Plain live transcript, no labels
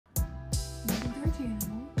you.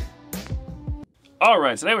 All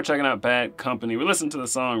right, today we're checking out Bad Company. We listened to the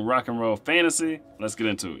song Rock and Roll Fantasy. Let's get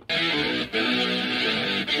into it.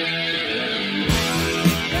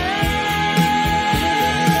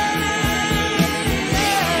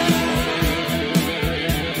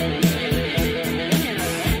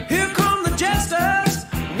 Here come the jesters,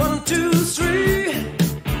 1, 2, 3.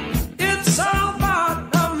 It's all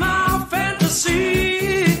part of my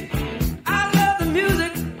fantasy. I love the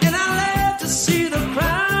music and I love to see the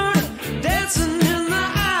crowd dancing in the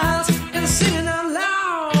aisles and singing out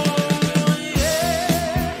loud.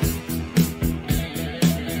 Yeah.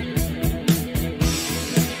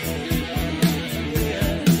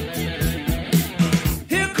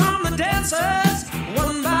 Here come the dancers,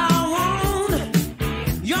 one by one.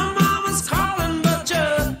 Your mama's calling, but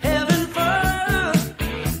you're having fun.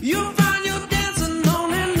 You'll find you're dancing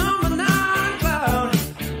on that number 9 cloud.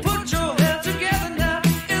 Put your hands together now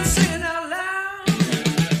and sing it out loud.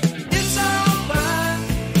 It's all part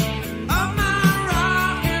of my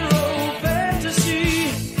rock and roll fantasy.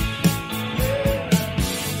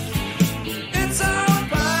 It's all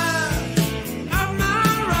part of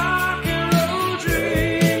my rock and roll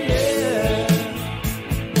dream.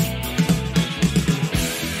 Yeah.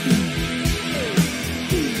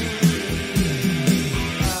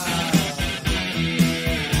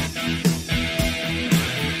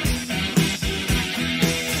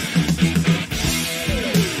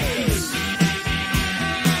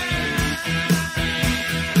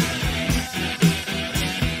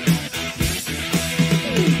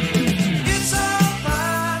 It's all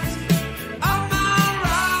part of my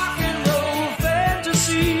rock and roll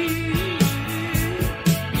fantasy.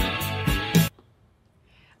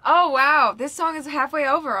 Oh wow, this song is halfway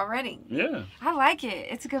over already. Yeah, I like it.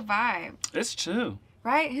 It's a good vibe, it's chill.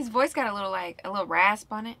 right? His voice got a little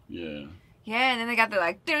rasp on it. Yeah. Yeah, and then they got the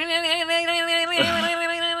like.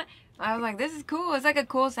 I was like, this is cool. It's like a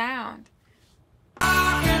cool sound.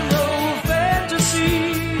 Rock and roll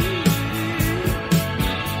fantasy.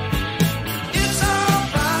 It's all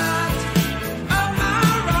part of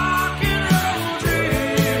my rock and roll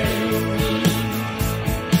dream.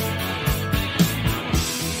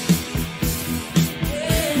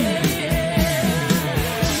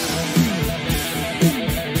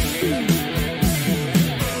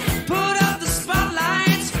 Put up the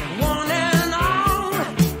spotlights, one and all,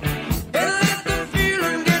 and let the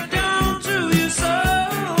feeling get down to your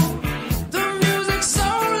soul. The music's so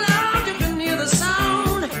loud you can hear the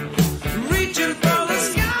sound, reaching for the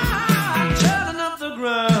sky, turning up the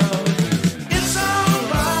ground. It's all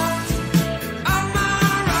part of my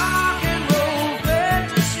rock and roll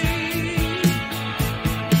fantasy.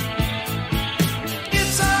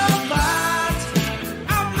 It's all part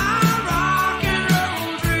of my rock and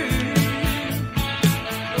roll dream.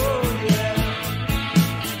 Oh yeah.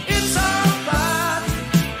 It's all part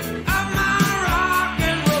of my rock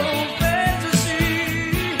and roll fantasy.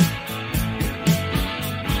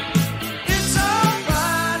 It's all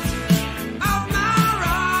part of my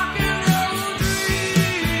rock and roll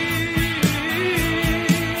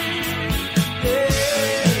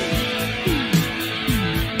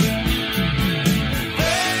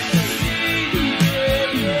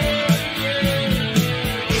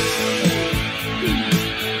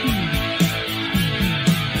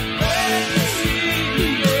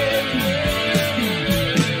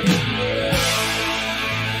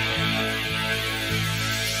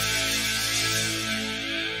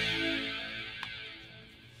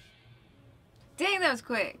Dang, that was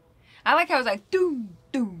quick. I like how it was like doom,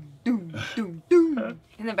 doom, doom, doom, doom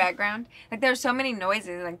in the background. Like there were so many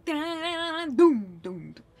noises, like doom,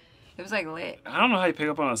 doom. It was like lit. I don't know how you pick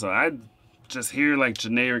up on it, so I just hear like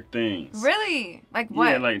generic things. Really? Like what?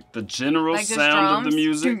 Yeah, like the general Like just sound of the drums?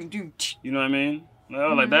 music. Doom, doom, tch. You know what I mean?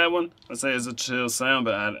 Oh, like that one, let's say it's a chill sound,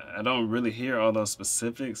 but I don't really hear all those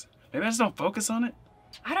specifics. Maybe I just don't focus on it.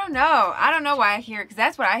 I don't know. I don't know why I hear it, because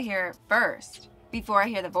that's what I hear first before I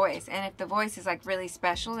hear the voice. And if the voice is like really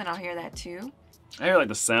special, then I'll hear that too. I hear like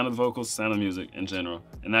the sound of the vocals, sound of music in general.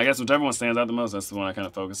 And I guess whichever one stands out the most, that's the one I kind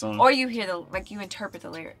of focus on. Or you hear the, like you interpret the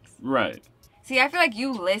lyrics. Right. See, I feel like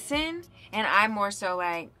you listen, and I more so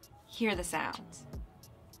like hear the sounds.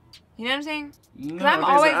 You know what I'm saying? No, I'm it's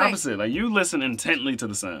always the like- opposite. Like you listen intently to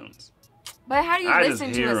the sounds. But how do you I just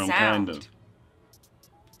listen hear to a them, sound? kind of.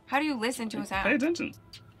 How do you listen to a Pay sound? attention.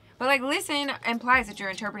 But like listen implies that you're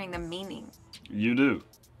interpreting the meaning. You do.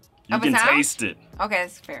 You Of a can sound? taste it. Okay,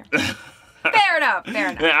 that's fair. Fair enough. Fair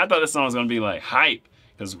enough. Yeah, I thought this song was gonna be like hype,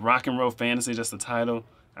 because rock and roll fantasy, just the title.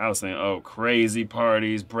 I was saying, oh, crazy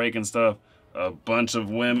parties, breaking stuff, a bunch of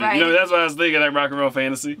women. Right. You know, that's what I was thinking, like rock and roll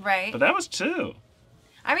fantasy. Right. But that was chill.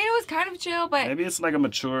 I mean, it was kind of chill, but Maybe it's like a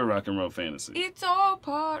mature rock and roll fantasy. it's all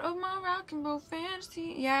part of my rock and roll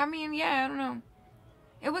fantasy. Yeah, I mean, yeah, I don't know.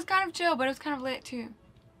 It was kind of chill, but it was kind of lit too.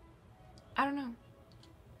 I don't know.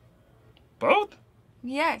 Both?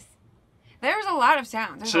 Yes. There was a lot of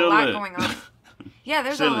sounds. There's Chill a lot lit. going on. Yeah,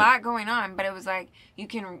 there's Chill a lit. lot going on, but it was like you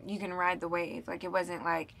can ride the wave. Like it wasn't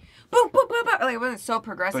like boom boom boom boom. Like it wasn't so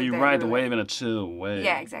progressive. But you that ride the were wave in a chill way.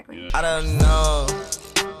 Yeah, exactly. You know? I don't know.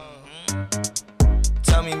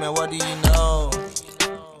 Tell me, man, what do you know?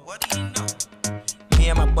 What do you know? Me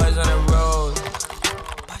and my boys on the road.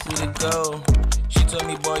 We to go. She told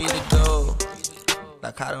me, boy, you to go.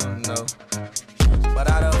 Like I don't know, but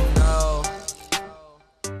I don't know.